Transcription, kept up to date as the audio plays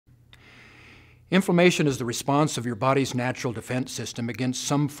Inflammation is the response of your body's natural defense system against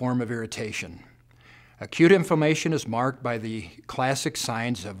some form of irritation. Acute inflammation is marked by the classic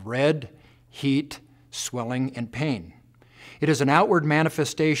signs of red, heat, swelling, and pain. It is an outward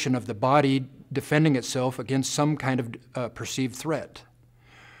manifestation of the body defending itself against some kind of perceived threat.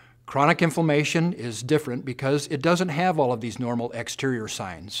 Chronic inflammation is different because it doesn't have all of these normal exterior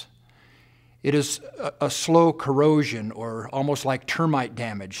signs. It is a slow corrosion, or almost like termite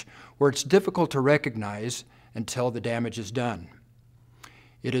damage, where it's difficult to recognize until the damage is done.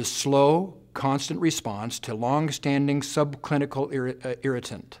 It is slow, constant response to long-standing subclinical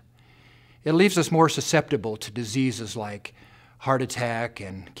irritant. It leaves us more susceptible to diseases like heart attack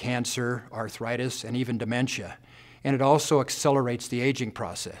and cancer, arthritis, and even dementia, and it also accelerates the aging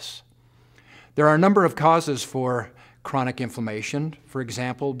process. There are a number of causes for chronic inflammation, for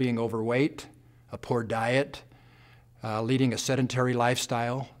example, being overweight, a poor diet, leading a sedentary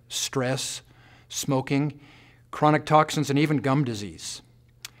lifestyle, stress, smoking, chronic toxins, and even gum disease.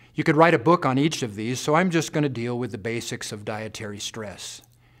 You could write a book on each of these, so I'm just going to deal with the basics of dietary stress.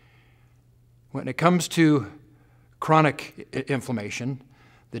 When it comes to chronic inflammation,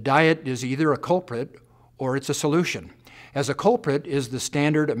 the diet is either a culprit or it's a solution. As a culprit is the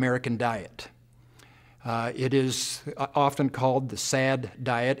standard American diet. It is often called the SAD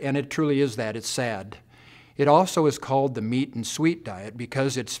diet, and it truly is that, it's sad. It also is called the meat and sweet diet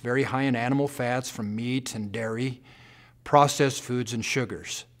because it's very high in animal fats from meat and dairy, processed foods, and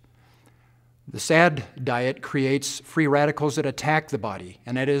sugars. The SAD diet creates free radicals that attack the body,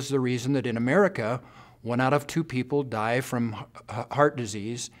 and that is the reason that in America, 1 out of 2 people die from heart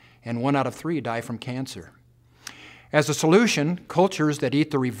disease, and 1 out of 3 die from cancer. As a solution, cultures that eat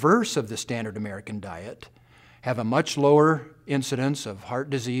the reverse of the standard American diet have a much lower incidence of heart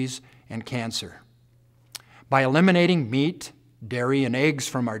disease and cancer. By eliminating meat, dairy, and eggs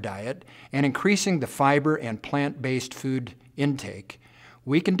from our diet and increasing the fiber and plant-based food intake,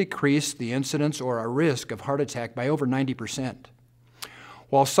 we can decrease the incidence or our risk of heart attack by over 90%.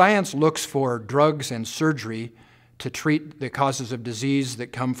 While science looks for drugs and surgery to treat the causes of disease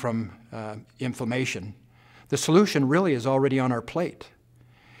that come from inflammation, the solution really is already on our plate.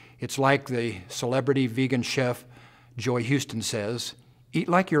 It's like the celebrity vegan chef Joy Houston says, "Eat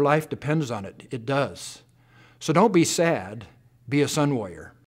like your life depends on it." It does. So don't be sad, be a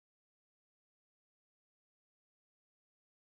Sunwarrior.